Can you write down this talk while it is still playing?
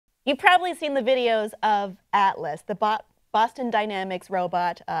You've probably seen the videos of Atlas, the Boston Dynamics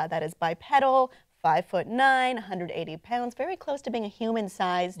robot that is bipedal, 5'9", 180 pounds, very close to being a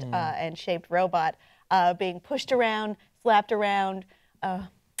human-sized and shaped robot, being pushed around, slapped around,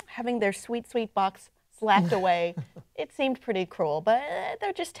 having their sweet, sweet box slapped away. It seemed pretty cruel, but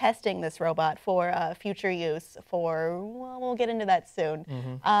they're just testing this robot for future use for, well, we'll get into that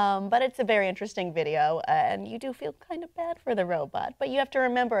soon. But it's a very interesting video, and you do feel kind of bad for the robot. But you have to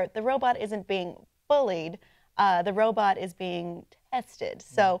remember, the robot isn't being bullied. The robot is being tested.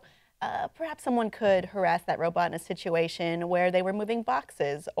 So perhaps someone could harass that robot in a situation where they were moving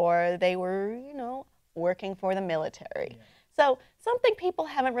boxes or they were, you know, working for the military. So something people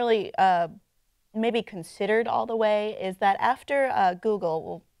haven't really maybe considered all the way is that after Google,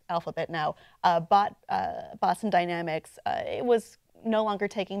 well, Alphabet now, bought Boston Dynamics, it was no longer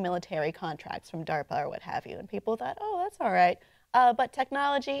taking military contracts from DARPA or what have you. And people thought, oh, that's all right. But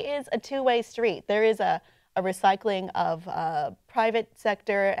technology is a two-way street. There is a recycling of private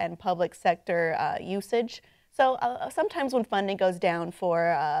sector and public sector usage. So sometimes when funding goes down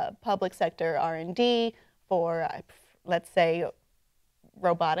for public sector R&D, for, let's say,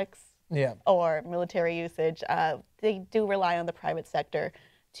 robotics, or military usage, they do rely on the private sector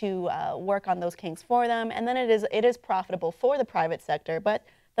to work on those kinks for them, and then it is profitable for the private sector. But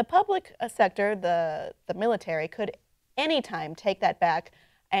the public sector, the military, could anytime take that back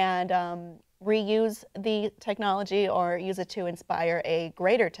and reuse the technology or use it to inspire a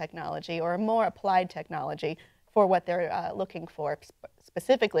greater technology or a more applied technology for what they're looking for,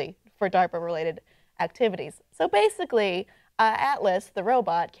 specifically for DARPA-related activities. So basically, Atlas, the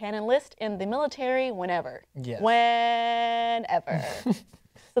robot, can enlist in the military whenever. Yes. Whenever.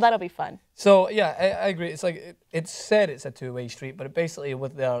 So that'll be fun. So yeah, I agree. It's like it's said it's a two-way street, but it basically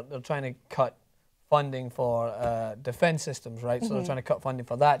they're trying to cut funding for defense systems, right? So they're trying to cut funding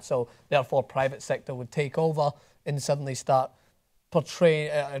for that. So therefore, private sector would take over and suddenly start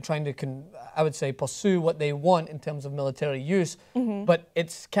trying to, I would say, pursue what they want in terms of military use, but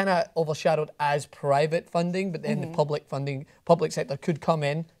it's kind of overshadowed as private funding, but then the public sector could come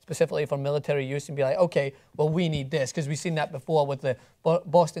in specifically for military use and be like, okay, well, we need this, because we've seen that before with the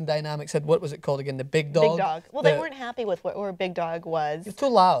Boston Dynamics had, what was it called again, the Big Dog? Big Dog. Well, they weren't happy with where Big Dog was. It's too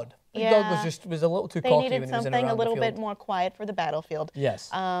loud. Big Dog was a little too cocky when he was in They needed something a little bit more quiet for the battlefield. Yes.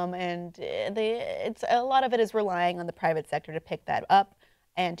 And it's a lot of it is relying on the private sector to pick that up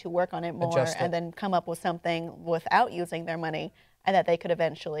and to work on it more and then come up with something without using their money and that they could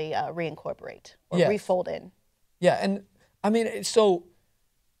eventually reincorporate or refold in. Yeah, and I mean, so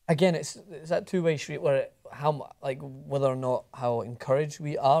again, it's that two-way street where whether or not how encouraged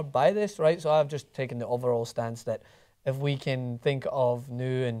we are by this, right? So I've just taken the overall stance that if we can think of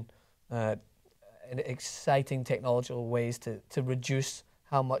new and exciting technological ways to reduce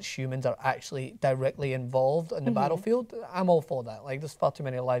how much humans are actually directly involved in the battlefield, I'm all for that. Like, there's far too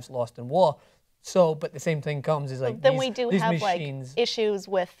many lives lost in war. So, but the same thing comes is like then we do have machines, like issues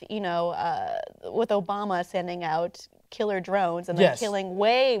with, you know, with Obama sending out killer drones and then killing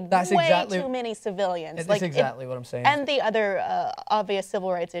way too many civilians. That's exactly what I'm saying. And the other obvious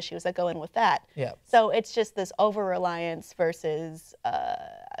civil rights issues that go in with that. Yeah. So it's just this over-reliance versus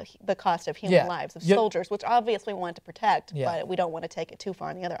the cost of human lives of soldiers, which obviously we want to protect, but we don't want to take it too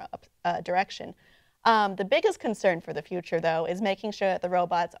far in the other direction. The biggest concern for the future, though, is making sure that the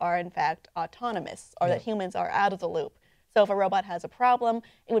robots are, in fact, autonomous, or that humans are out of the loop. So if a robot has a problem,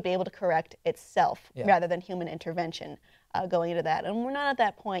 it would be able to correct itself rather than human intervention going into that. And we're not at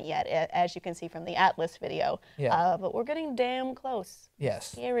that point yet, as you can see from the Atlas video. But we're getting damn close.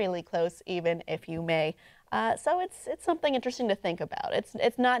 Yes. Scarily close, even, if you may. So it's something interesting to think about.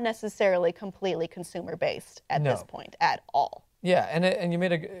 It's not necessarily completely consumer-based at this point at all. Yeah, and you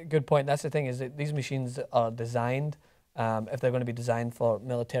made a good point. That's the thing, is that these machines are designed, if they're going to be designed for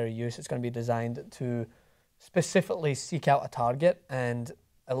military use, it's going to be designed to specifically seek out a target and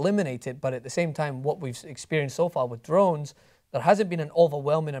eliminate it. But at the same time, what we've experienced so far with drones, there hasn't been an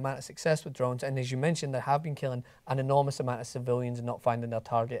overwhelming amount of success with drones. And as you mentioned, they have been killing an enormous amount of civilians and not finding their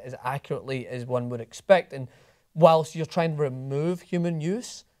target as accurately as one would expect. And whilst you're trying to remove human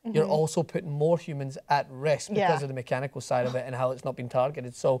use, you're also putting more humans at risk because of the mechanical side of it and how it's not been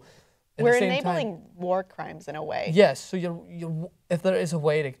targeted. So we're enabling war crimes in a way. Yes. So you're if there is a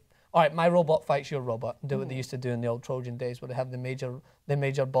way to, all right, my robot fights your robot. Do what they used to do in the old Trojan days, where they have the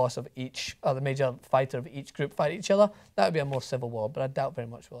major boss of each, or the major fighter of each group fight each other. That would be a more civil war, but I doubt very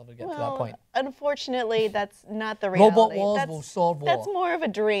much we'll ever get to that point. Unfortunately, that's not the reality. Robot wars will solve war. That's more of a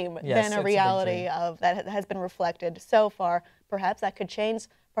dream than a reality that has been reflected so far. Perhaps that could change.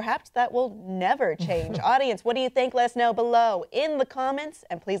 Perhaps that will never change. Audience, what do you think? Let us know below in the comments,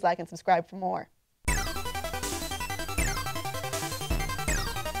 and please like and subscribe for more.